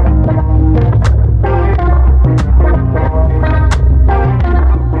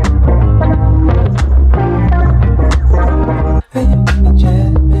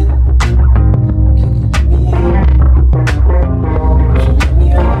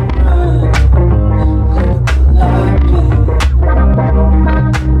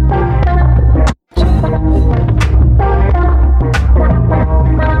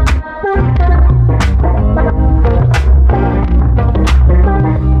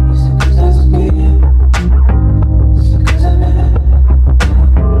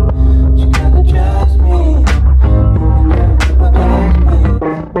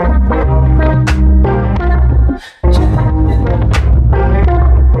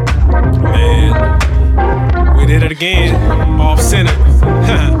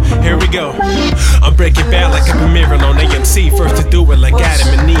 Here we go. I'm breaking bad like a premiering on AMC. First to do it like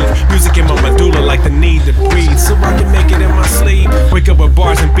Adam and Eve. Music in my medulla like the need to breathe, so I can make it in my sleep. Wake up with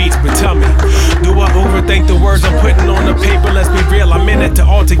bars and beats, but tell me, do I overthink the words I'm putting on the paper? Let's be real, I'm in it to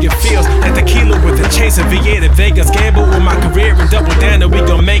alter your feels. Like tequila with a chase of VA to Vegas. Gamble with my career and double down that we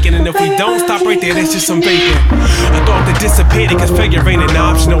gon' make it. And if we don't stop right there, that's just some vapor. A thought that dissipated, cause failure ain't an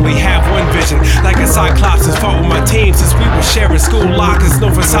option. Only have one vision, like a cyclops has fought with my team since we were sharing school lockers.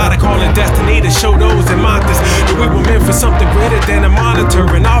 No facade, I call it destiny to show those that mocked us that we were meant for something greater than a monitor.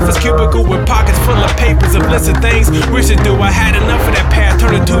 An office cubicle with pockets full of papers of lists of things we should do. I had enough of that path,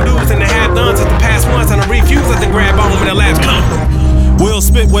 turn the two-dos into half-dones at the past ones, and I refuse to grab on when the last come. Will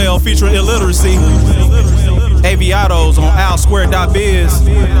Spitwell featuring illiteracy. Aviados on Asdb.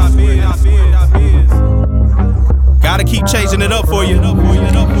 Gotta keep changing it up for you.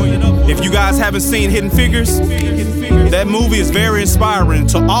 If you guys haven't seen Hidden Figures, that movie is very inspiring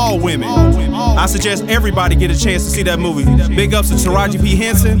to all women. I suggest everybody get a chance to see that movie. Big ups to Taraji P.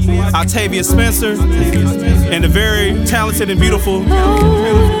 Henson, Octavia Spencer, and the very talented and beautiful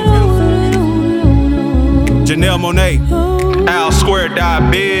Janelle Monáe.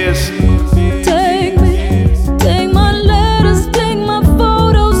 Asdb. Take my letters, take my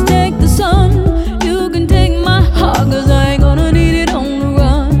photos, take the sun. You can take my heart, 'cause I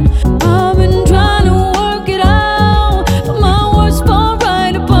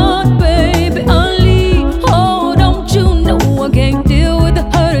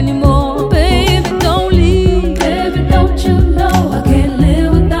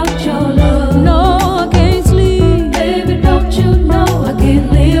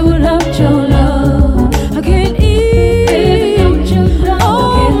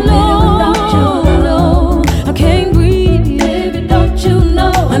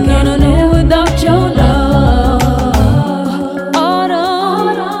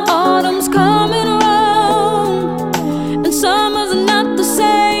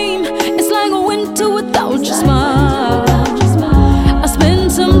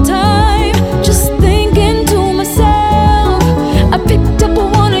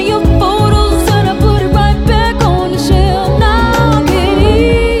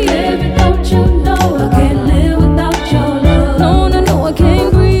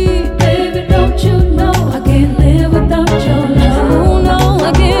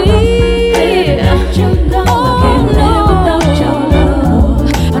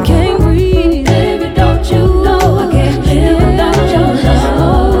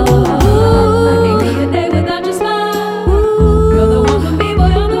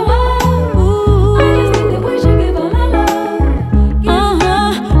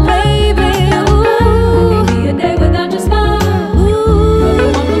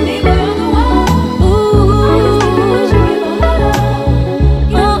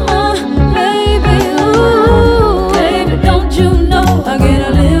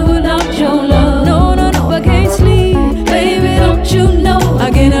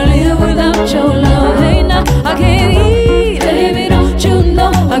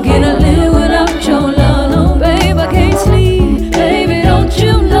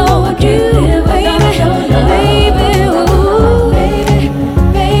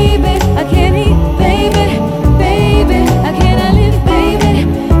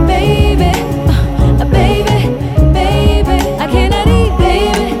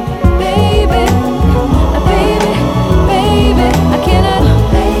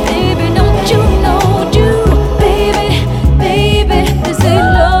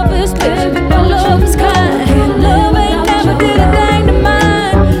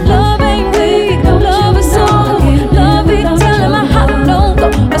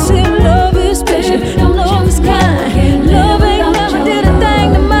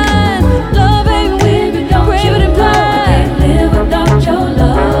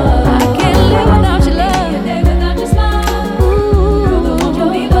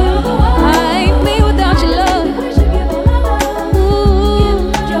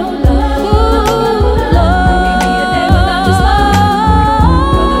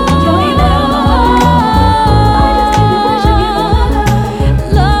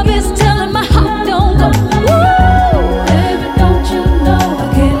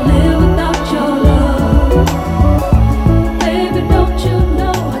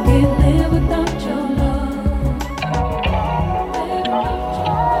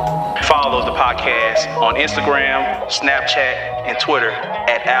on Instagram, Snapchat, and Twitter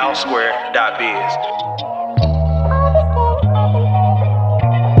at alsquare.biz.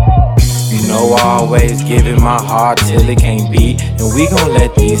 You know I always giving my heart till it can't beat, and we gon'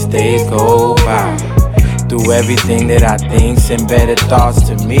 let these days go by. Do everything that I think, send better thoughts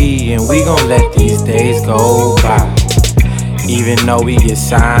to me, and we gon' let these days go by. Even though we get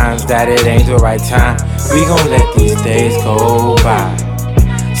signs that it ain't the right time, we gon' let these days go by.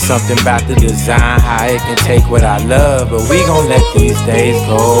 Something about the design, how it can take what I love, but we gon' let these days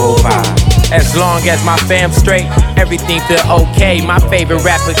go by. As long as my fam straight, everything feel okay. My favorite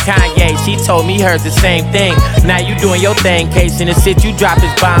rapper Kanye, she told me hers the same thing. Now you doing your thing, case in the shit you drop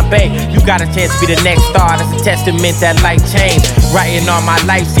is Bombay. You got a chance to be the next star, that's a testament that life changed. Writing all my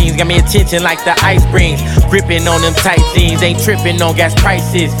life scenes, got me attention like the ice brings. Gripping on them tight jeans, ain't tripping on gas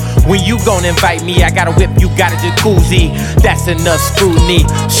prices. When you gon' invite me, I got a whip, you got a jacuzzi. That's enough scrutiny,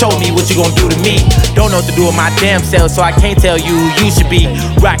 show me what you gon' do to me. Don't know what to do with my damn self, so I can't tell you who you should be.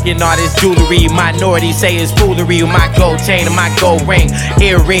 Rocking all this jewelry, minorities say it's foolery. With my gold chain and my gold ring,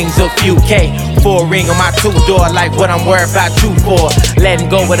 earrings a few K, 4 ring on my 2-door, like what I'm worth about you for. Letting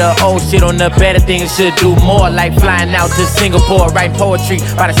go of the old shit on the better things, should do more, like flying out to Singapore, writing poetry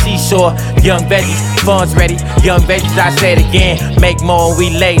by the seashore. Young veggies, funds ready, young veggies, I say it again. Make more and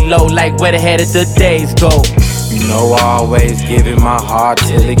we lay low, like where the head of the days go. You know I always giving my heart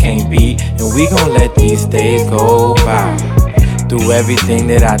till it can't beat, and we gon' let these days go by. Do everything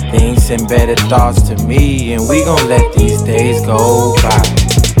that I think, send better thoughts to me, and we gon' let these days go by.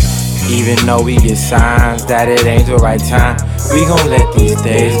 Even though we get signs that it ain't the right time, we gon' let these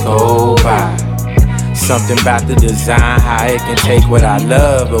days go by. Something about the design, how it can take what I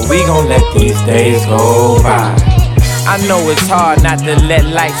love, but we gon' let these days go by. I know it's hard not to let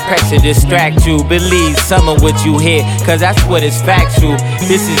life's pressure distract you. Believe some of what you hear, cause that's what is factual.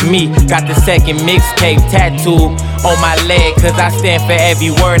 This is me, got the second mixtape tattooed on my leg, cause I stand for every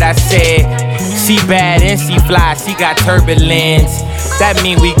word I said. She bad and she fly, she got turbulence. That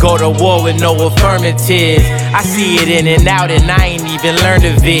mean we go to war with no affirmatives. I see it in and out and I ain't even learned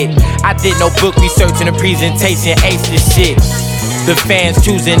of it. I did no book research and a presentation, ace this shit. The fans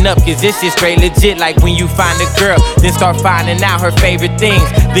choosing up, cause this shit straight legit. Like when you find a girl, then start finding out her favorite things.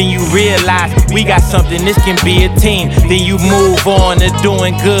 Then you realize we got something, this can be a team. Then you move on to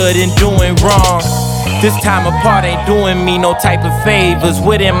doing good and doing wrong. This time apart ain't doing me no type of favors.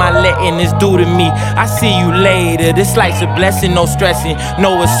 What am I letting this do to me? I see you later. This life's a blessing, no stressing.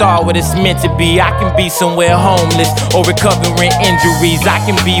 Know it's all what it's meant to be. I can be somewhere homeless or recovering injuries. I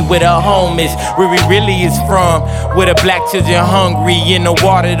can be where the home is, where we really is from. Where the black children hungry and the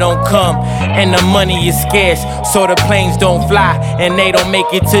water don't come, and the money is scarce, so the planes don't fly, and they don't make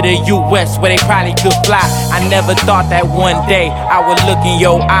it to the US where they probably could fly. I never thought that one day I would look in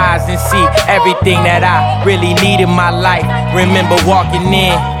your eyes and see everything that I really need in my life. Remember walking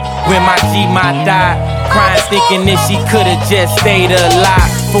in when my G-Ma died, crying thinking if she could've just stayed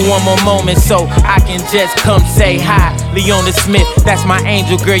alive for one more moment so I can just come say hi. Leona Smith, that's my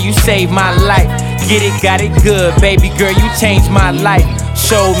angel girl, you saved my life. Get it, got it good, baby girl, you changed my life.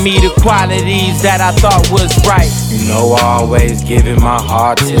 Showed me the qualities that I thought was right. You know I always giving my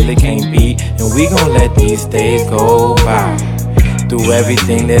heart till it can't beat, and we gon' let these days go by. Do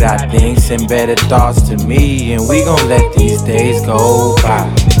everything that I think, send better thoughts to me, and we gon' let these days go by.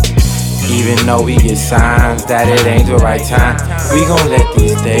 Even though we get signs that it ain't the right time, we gon' let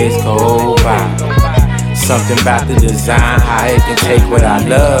these days go by. Something about the design, how it can take what I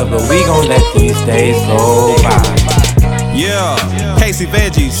love, but we gon' let these days go by. Yeah, Casey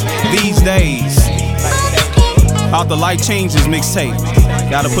Veggies, these days. Out the Life Changes mixtape.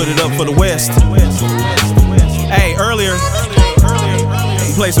 Gotta put it up for the West. Hey, earlier,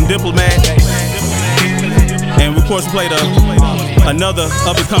 we played some Diplomat. And of course we played another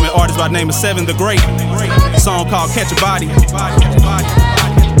up-and-coming artist by the name of Seven the Great. A song called Catch a Body.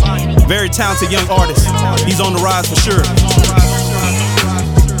 Very talented young artist. He's on the rise for sure.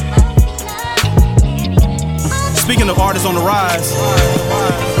 Speaking of artists on the rise,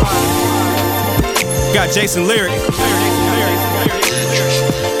 got Jason Lyric.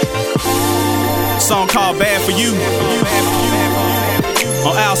 Song called Bad For You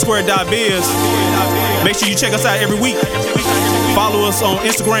on alsquare.biz. Make sure you check us out every week. Follow us on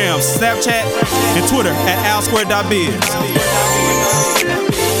Instagram, Snapchat, and Twitter at alsquare.biz.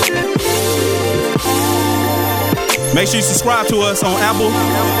 Make sure you subscribe to us on Apple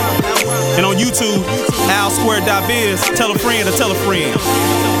and on YouTube, alsquare.biz. Tell a friend to tell a friend.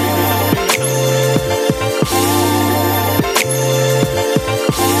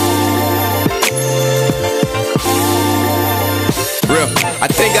 I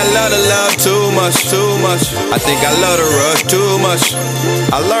think I love the love too much, too much. I think I love the rush too much.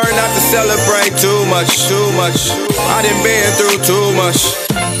 I learned not to celebrate too much, too much. I done been through too much.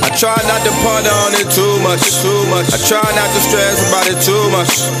 I try not to ponder on it too much, too much. I try not to stress about it too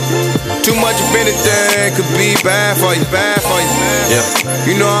much. Too much of anything could be bad for you, bad for you. Yeah,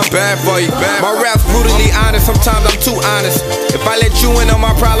 you know I'm bad for you, bad. My rap's brutally honest, sometimes I'm too honest. If I let you in on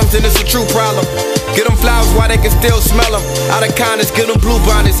my problems, then it's a true problem. Get them flowers while they can still smell them. Out of kindness, get them blue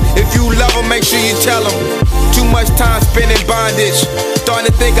bonnets. If you love them, make sure you tell them. Too much time spent in bondage. Starting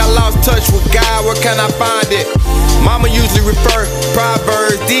to think I lost touch with God, where can I find it? Mama usually refer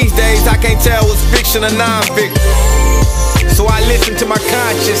Proverbs. These days I can't tell what's fiction or non-fiction. So I listen to my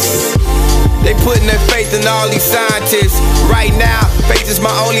conscience. They putting their faith in all these scientists. Right now, faith is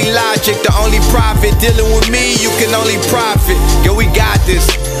my only logic, the only profit. Dealing with me, you can only profit. Yo, we got this.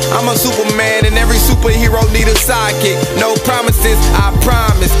 I'm a Superman and every superhero need a sidekick. No promises, I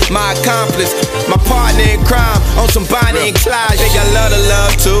promise. My accomplice, my partner in crime, on some Bonnie and Clyde. I think I love the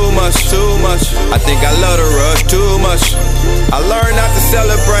love too much, too much. I think I love the rush too much. I learned not to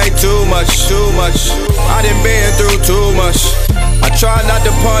celebrate too much, too much. I done been through too much. I try not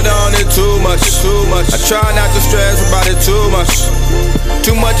to ponder on it too much, too much. I try not to stress about it too much.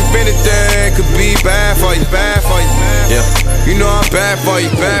 Too much of anything could be bad for you, bad for you. Yeah, you know I'm bad for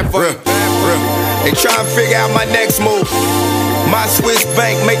you, bad for you. They try and figure out my next move. My Swiss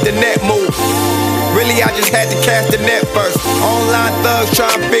bank make the net move. Really, I just had to cast the net first. Online thugs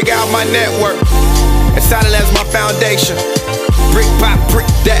try and figure out my network. It sounded as my foundation. Brick by brick,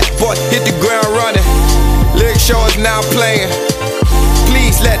 that boy hit the ground running. Lyric show is now playing.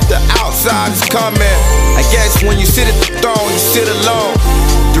 Please let the outsiders come in. I guess when you sit at the throne, you sit alone.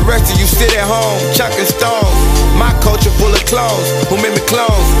 The rest of you sit at home, chucking stones. My culture full of clones, who made me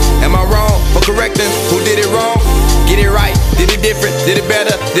clones. Am I wrong for correcting who did it wrong? Get it right, did it different, did it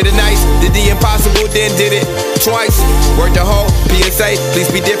better, did it nice, did the impossible, then did it twice. Work the whole PSA,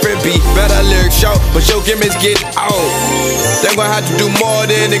 please be different, be better. Lyric show, but your gimmicks get old. They're gonna have to do more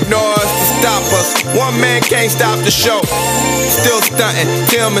than ignore us to stop us. One man can't stop the show. Still stunting,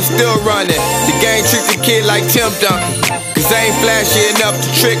 Tim is still running. The game treats the kid like Tim Duncan. Cause I ain't flashy enough to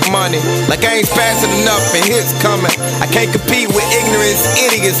trick money. Like I ain't spazzing enough and hits coming. I can't compete with ignorance,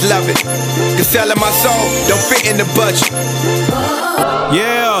 idiots love it. Cause selling my soul don't fit in the budget.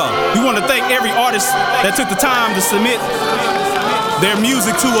 Yeah, we want to thank every artist that took the time to submit their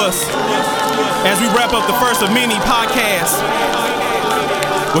music to us as we wrap up the first of many podcasts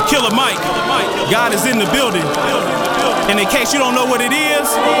with Killer Mike. God is in the building. And in case you don't know what it is,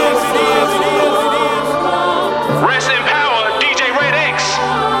 rest in power, DJ Red X.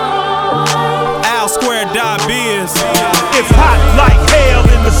 Al2.biz. It's hot like hell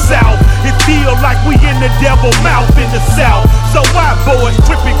in the south. It feel like we in the devil mouth in the south. So why boys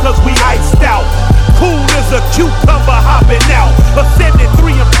tripping cause we iced out? Cool as a cucumber hopping out. A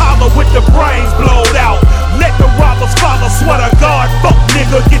 73 Impala with the brains blowed out. Let the robbers follow, swear to God, fuck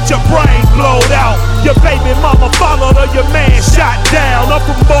nigga, get your brains blowed out. Your baby mama followed her, your man shot down. I'm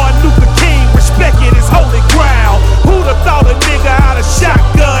from Martin Luther King, respecting his holy ground. Who'd have thought a nigga out of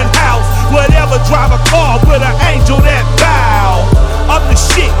shotgun house would ever drive a car with an angel that bow? I'm the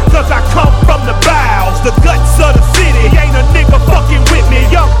shit, cause I come from the bowels, the guts of the city. Ain't a nigga fucking with me.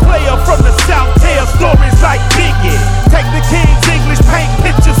 Young player from the south, tell stories like Biggie. Take the King's English, paint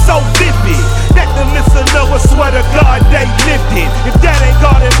pictures so vivid that the listener will swear to God they lived it. If that ain't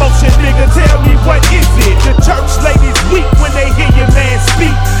God in motion, nigga, tell me what is it? The church ladies weep when they hear your man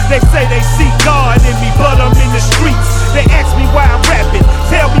speak. They say they see God in me, but I'm in the streets. They ask me why I'm rapping,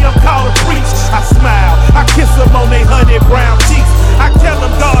 tell me I'm called to preach. I smile, I kiss them on they 100 brown cheeks. I tell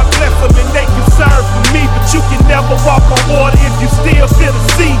them God bless them and they can serve for me. But you can never walk on water if you still feel the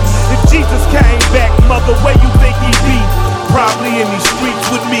sea. If Jesus came back, mother, where you think he'd be? Probably in these streets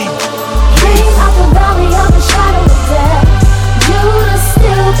with me. King of the valley of the shadow of death, Judas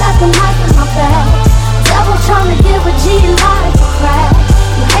still got the knife in my back. Devil trying to give a G a life for crack.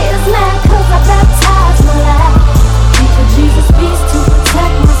 You haters mad cause I baptized my life. Keep a Jesus peace to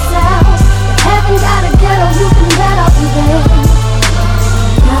protect myself. If heaven got a ghetto, you can bet I'll be there.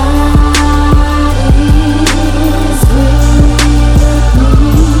 God is with me.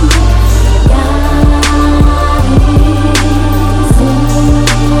 God is in me.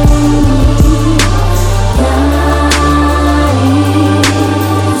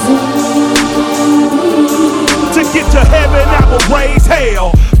 To get to heaven, I will raise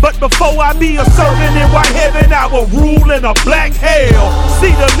hell. But before I be a servant in white heaven, I will rule in a black hell.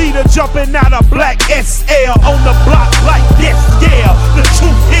 See the leader jumping out of black SL on the block like this, yeah. The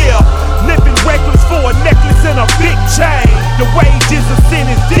truth is